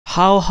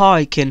How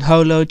high can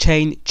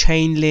HOLOCHAIN,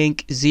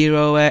 Chainlink,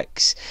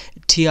 0x,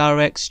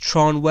 TRX,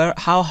 TRON,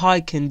 how high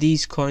can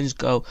these coins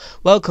go?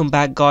 Welcome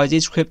back guys,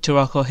 it's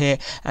Rocko here,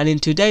 and in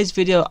today's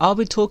video I'll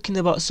be talking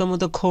about some of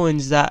the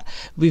coins that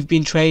we've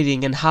been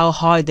trading and how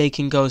high they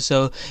can go.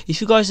 So if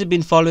you guys have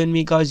been following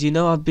me guys, you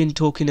know I've been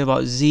talking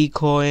about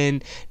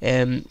Zcoin,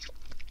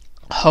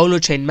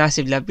 HOLOCHAIN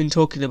massively. I've been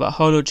talking about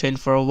HOLOCHAIN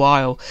for a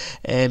while,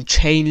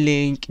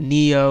 Chainlink,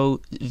 Neo,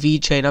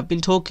 VeChain. I've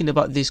been talking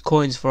about these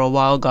coins for a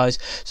while guys,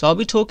 so I'll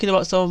be talking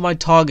about some of my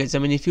targets. I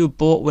mean, if you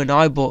bought when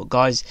I bought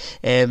guys,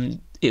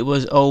 it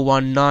was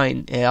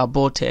 019. I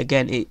bought it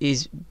again. It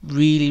is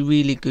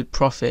really good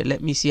profit.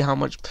 Let me see how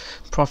much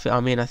profit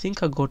I'm in. I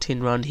think I got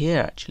in around here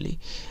actually.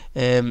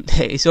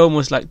 It's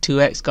almost like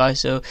 2x guys.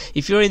 So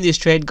if you're in this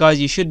trade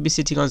guys, you should be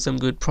sitting on some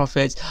good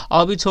profits.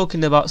 I'll be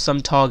talking about some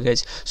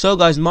targets. So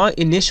guys, my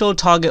initial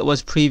target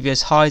was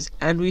previous highs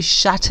and we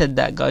shattered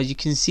that guys. You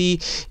can see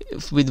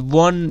with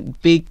one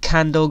big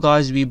candle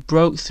guys, we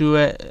broke through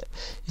it.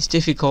 It's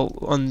difficult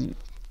on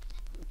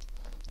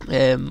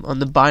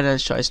the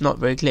Binance chart, it's not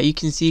very clear. You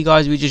can see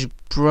guys, we just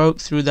broke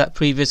through that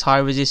previous high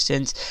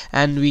resistance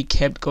and we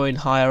kept going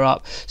higher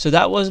up. So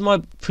that was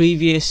my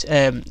previous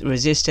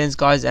resistance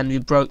guys, and we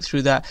broke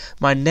through that.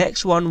 My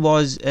next one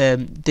was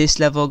this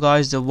level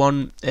guys, the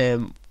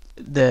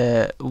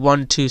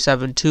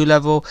 1272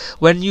 level.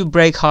 When you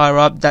break higher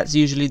up, that's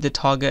usually the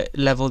target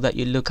level that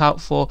you look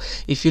out for.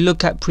 If you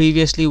look at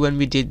previously when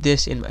we did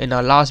this in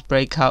our last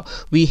breakout,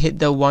 we hit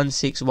the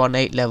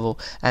 1618 level,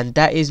 and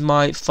that is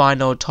my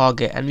final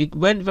target, and we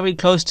went very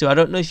close to it. I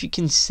don't know if you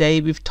can say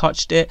we've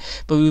touched it,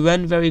 but we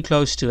went very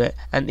close to it,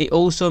 and it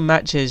also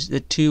matches the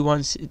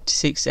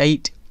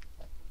 2168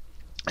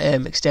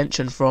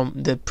 extension from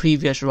the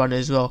previous run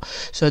as well.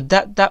 So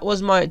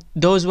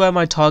those were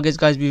my targets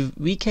guys.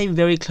 We came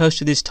very close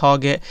to this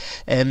target.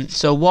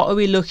 So what are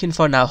we looking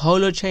for now?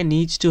 HOLOCHAIN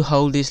needs to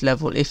hold this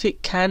level. If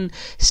it can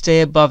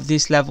stay above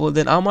this level,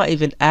 then I might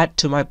even add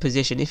to my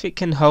position. If it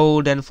can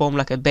hold and form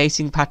like a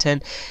basing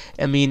pattern,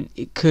 I mean,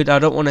 it could, I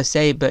don't want to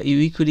say, but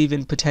we could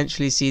even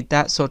potentially see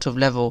that sort of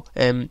level.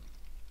 I'm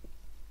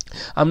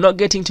not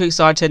getting too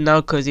excited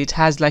now because it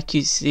has, like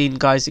you've seen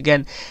guys,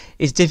 again,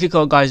 it's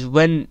difficult guys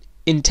when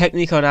in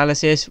technical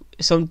analysis.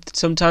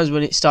 Sometimes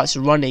when it starts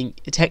running,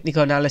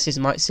 technical analysis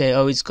might say,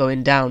 oh, it's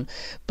going down,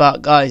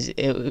 but guys,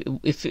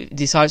 if it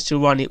decides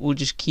to run, it will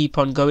just keep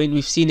on going.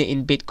 We've seen it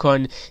in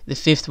Bitcoin, the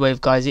fifth wave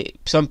guys.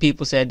 Some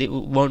people said it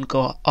won't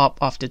go up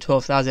after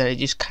 12,000. It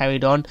just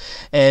carried on.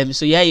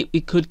 So yeah,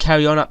 it could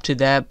carry on up to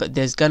there, but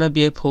there's gonna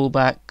be a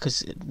pullback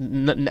because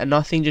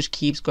nothing just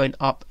keeps going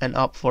up and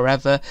up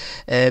forever.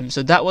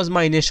 So that was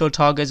my initial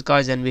targets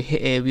guys, and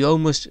we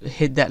almost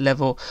hit that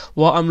level.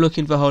 What I'm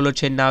looking for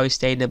HOLOCHAIN now is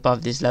staying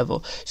above this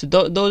level. So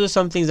those are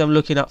some things I'm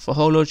looking at for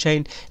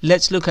HOLOCHAIN.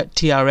 Let's look at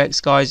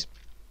TRX guys.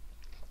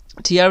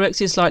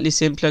 TRX is slightly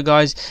simpler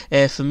guys.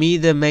 For me,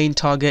 the main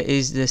target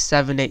is the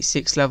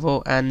 786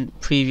 level and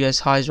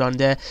previous highs around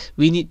there.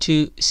 We need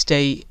to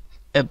stay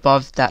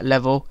above that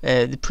level.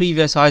 The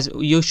previous highs,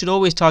 you should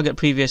always target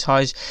previous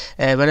highs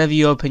whenever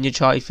you open your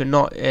chart. If you're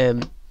not,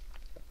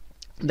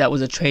 that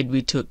was a trade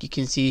we took. You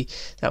can see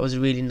that was a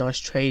really nice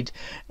trade.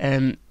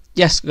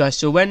 Yes guys,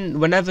 so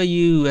whenever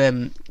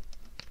you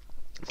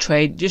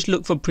trade, just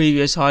look for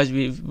previous highs.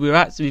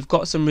 We've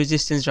got some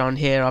resistance around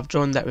here. I've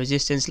drawn that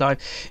resistance line.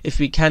 If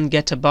we can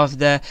get above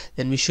there,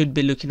 then we should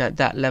be looking at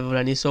that level,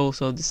 and it's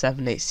also the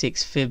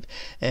 786 fib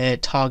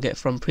target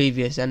from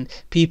previous. And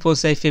people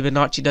say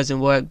Fibonacci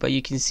doesn't work, but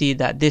you can see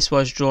that this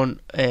was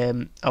drawn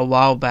a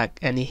while back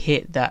and it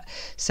hit that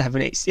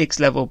 786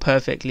 level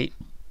perfectly.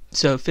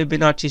 So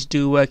Fibonacci's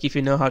do work if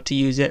you know how to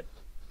use it.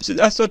 So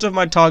that's sort of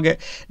my target.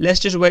 Let's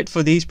just wait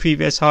for these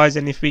previous highs,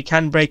 and if we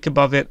can break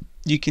above it,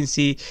 you can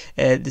see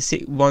the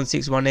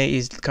 1618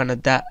 is kind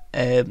of that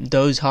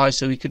those highs,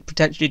 so we could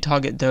potentially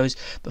target those.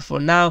 But for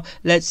now,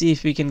 let's see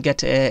if we can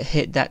get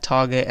hit that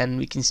target, and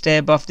we can stay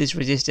above this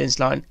resistance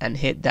line and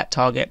hit that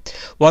target.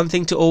 One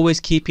thing to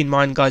always keep in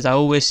mind guys, I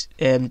always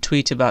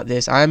tweet about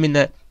this. I am in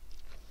a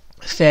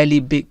fairly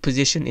big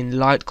position in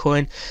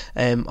Litecoin.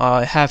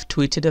 I have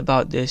tweeted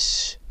about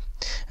this,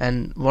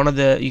 and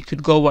you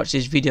could go watch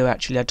this video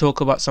actually. I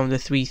talk about some of the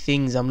 3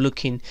 things I'm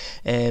looking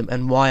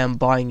and why I'm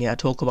buying it. I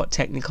talk about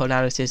technical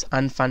analysis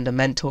and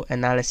fundamental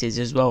analysis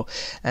as well,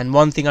 and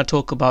one thing I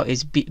talk about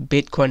is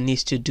Bitcoin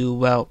needs to do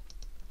well.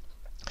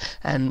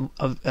 And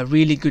a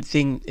really good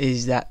thing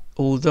is that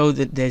although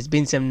there's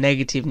been some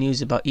negative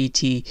news about the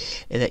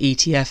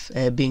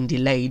ETF being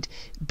delayed,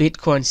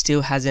 Bitcoin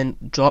still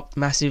hasn't dropped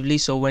massively.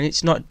 So when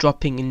it's not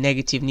dropping in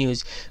negative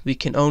news, we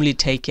can only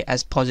take it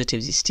as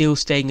positives. It's still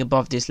staying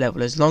above this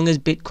level. As long as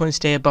Bitcoin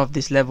stay above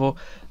this level,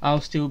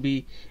 I'll still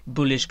be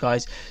bullish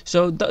guys.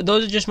 So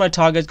those are just my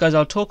targets guys.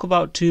 I'll talk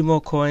about 2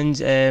 more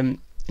coins.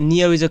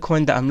 Neo is a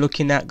coin that I'm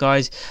looking at,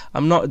 guys.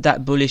 I'm not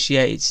that bullish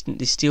yet. It's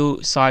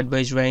still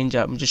sideways range.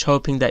 I'm just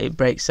hoping that it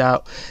breaks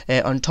out.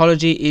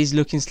 Ontology is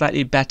looking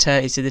slightly better.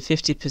 It's at the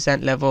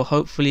 50% level.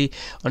 Hopefully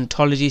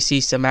Ontology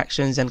sees some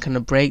actions and kind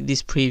of break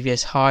these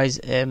previous highs.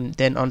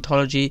 Then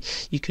Ontology,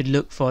 you could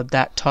look for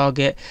that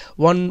target.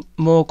 One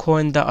more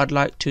coin that I'd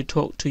like to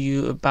talk to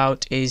you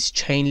about is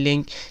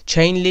Chainlink.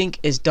 Chainlink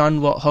is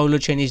done what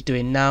HOLOCHAIN is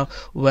doing now,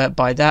 where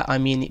by that I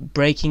mean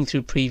breaking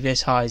through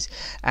previous highs.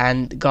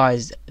 And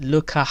guys,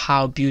 look at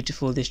how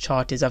beautiful this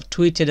chart is. I've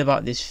tweeted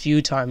about this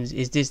few times.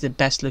 Is this the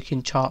best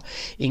looking chart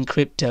in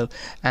crypto?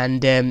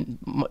 And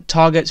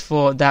targets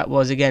for that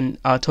was, again,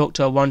 I'll talk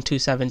to a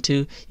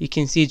 1272. You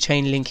can see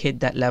Chainlink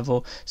hit that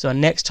level. So our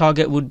next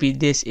target would be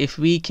this. If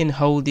we can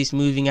hold these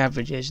moving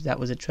averages, that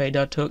was a trade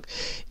I took.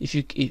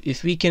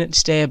 If we can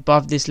stay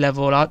above this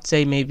level, I'd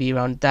say maybe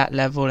around that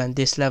level and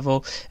this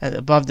level, and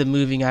above the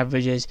moving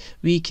averages,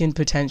 we can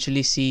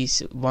potentially see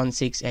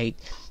 168.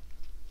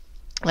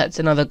 That's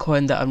another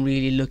coin that I'm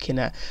really looking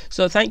at.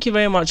 So thank you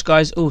very much,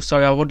 guys. Oh,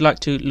 sorry, I would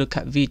like to look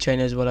at VeChain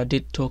as well. I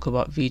did talk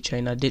about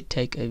VeChain. I did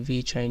take a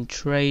VeChain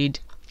trade.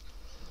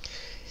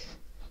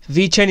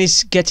 VeChain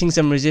is getting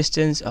some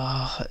resistance.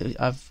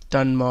 I've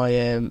done my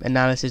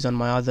analysis on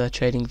my other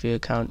trading view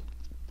account,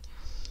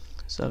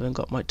 so I haven't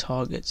got my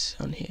targets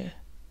on here.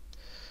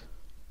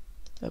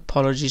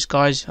 Apologies,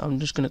 guys. I'm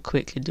just going to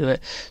quickly do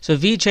it. So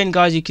VeChain,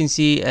 guys, you can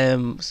see I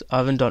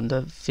haven't done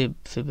the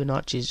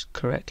Fibonacci's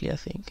correctly, I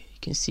think.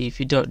 Can see if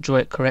you don't draw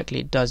it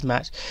correctly, it does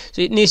match.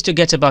 So it needs to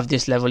get above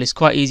this level. It's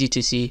quite easy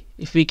to see.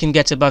 If we can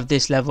get above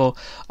this level,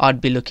 I'd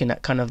be looking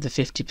at kind of the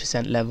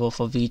 50% level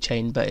for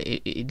VeChain, but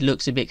it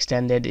looks a bit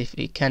extended. If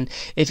it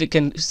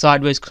can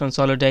sideways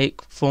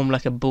consolidate, form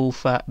like a bull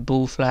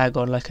flag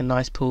or like a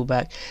nice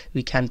pullback,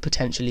 we can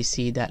potentially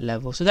see that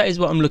level. So that is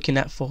what I'm looking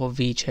at for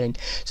VeChain.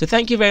 So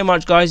thank you very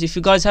much, guys. If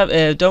you guys have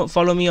don't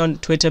follow me on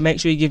Twitter, make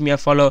sure you give me a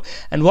follow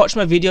and watch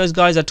my videos,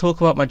 guys. I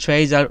talk about my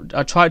trades. I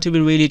try to be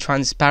really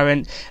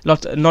transparent.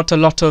 Not a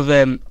lot of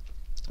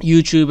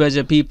YouTubers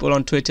or people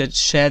on Twitter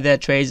share their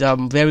trades.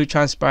 I'm very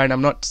transparent.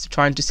 I'm not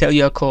trying to sell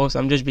you a course.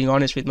 I'm just being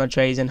honest with my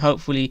trades, and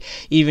hopefully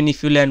even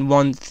if you learn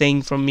one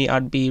thing from me,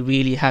 I'd be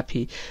really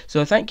happy.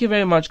 So thank you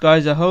very much,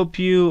 guys. I hope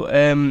you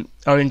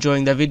are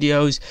enjoying the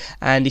videos,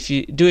 and if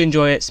you do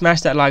enjoy it,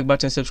 smash that like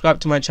button, subscribe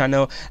to my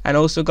channel, and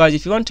also, guys,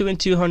 if you want to win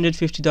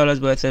 $250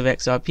 worth of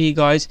XRP,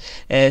 guys,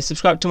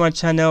 subscribe to my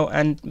channel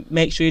and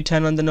make sure you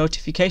turn on the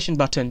notification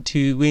button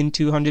to win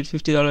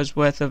 $250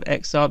 worth of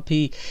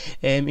XRP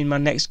in my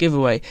next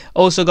giveaway.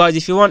 Also, guys,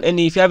 if you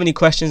have any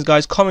questions,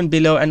 guys, comment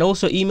below, and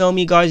also email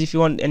me, guys, if you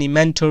want any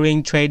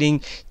mentoring,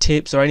 trading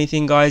tips or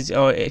anything, guys,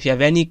 or if you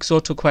have any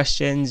sort of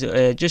questions,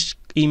 just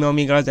email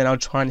me, guys, and I'll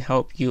try and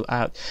help you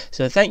out.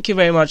 So thank you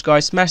very much,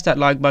 guys. Smash that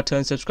like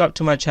button, subscribe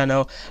to my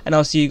channel, and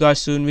I'll see you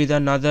guys soon with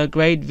another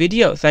great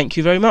video. Thank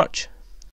you very much.